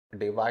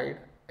divide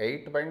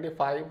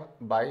 825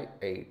 by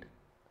 8.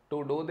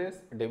 To do this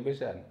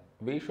division,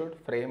 we should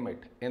frame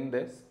it in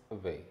this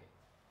way.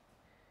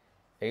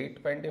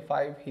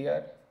 825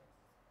 here,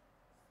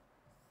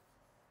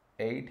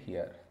 8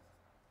 here.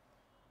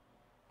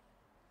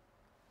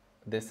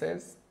 This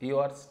is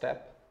your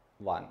step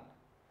 1.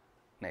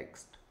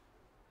 Next,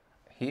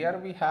 here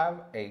we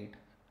have 8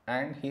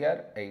 and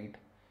here 8.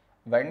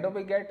 When do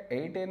we get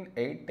 8 in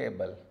 8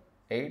 table?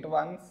 8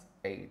 ones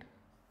 8.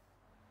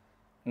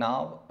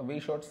 Now we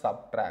should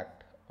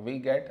subtract. We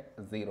get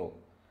 0.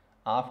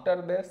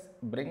 After this,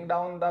 bring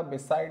down the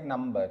beside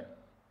number.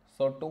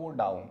 So 2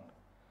 down.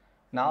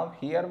 Now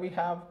here we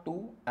have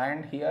 2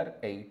 and here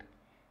 8.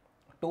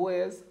 2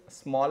 is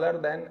smaller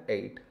than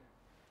 8.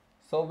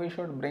 So we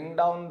should bring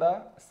down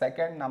the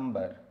second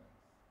number.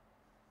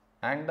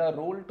 And the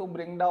rule to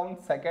bring down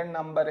second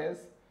number is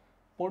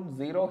put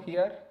 0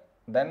 here.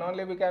 Then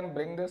only we can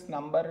bring this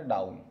number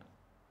down.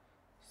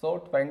 So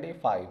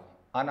 25.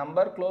 A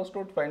number close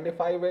to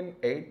 25 in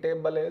 8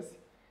 table is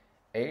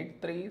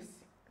 8 3s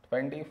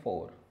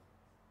 24.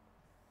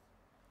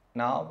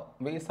 Now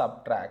we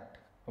subtract.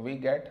 We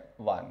get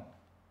 1.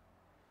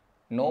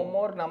 No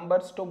more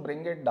numbers to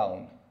bring it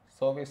down.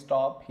 So we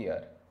stop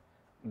here.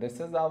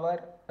 This is our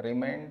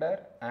remainder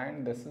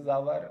and this is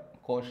our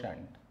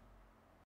quotient.